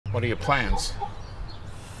What are your plans?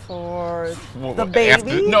 For Well, the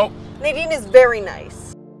baby? No. Nadine is very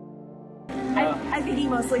nice. I think he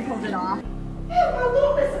mostly pulled it off. How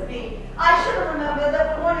thoughtless of me. I should have remembered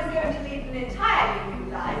that when one is going to lead an entirely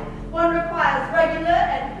new life, one requires regular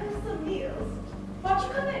and wholesome meals. Won't you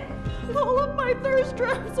come in? All of my thirst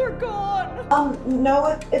traps are gone.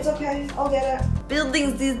 No, it's okay. I'll get it.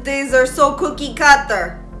 Buildings these days are so cookie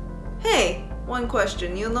cutter. Hey, one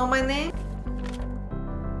question. You know my name?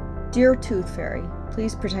 Dear Tooth Fairy,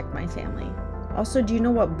 please protect my family. Also, do you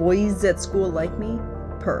know what boys at school like me?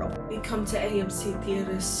 Pearl. We come to AMC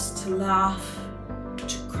theaters to laugh,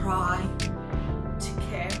 to cry, to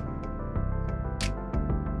care.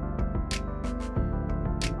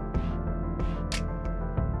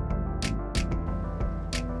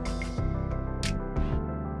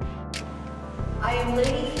 I am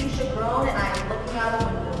Lady Keisha Grown and I am looking out a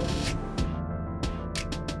window.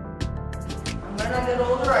 And when I get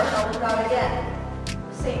older, I shall look out again.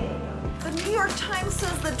 Same window. The New York Times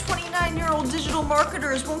says that 29-year-old digital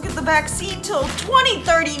marketers won't get the vaccine till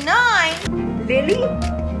 2039. Lily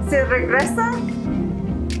se regresa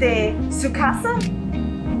de su casa,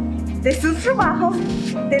 de su trabajo,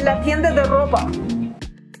 de la tienda de ropa.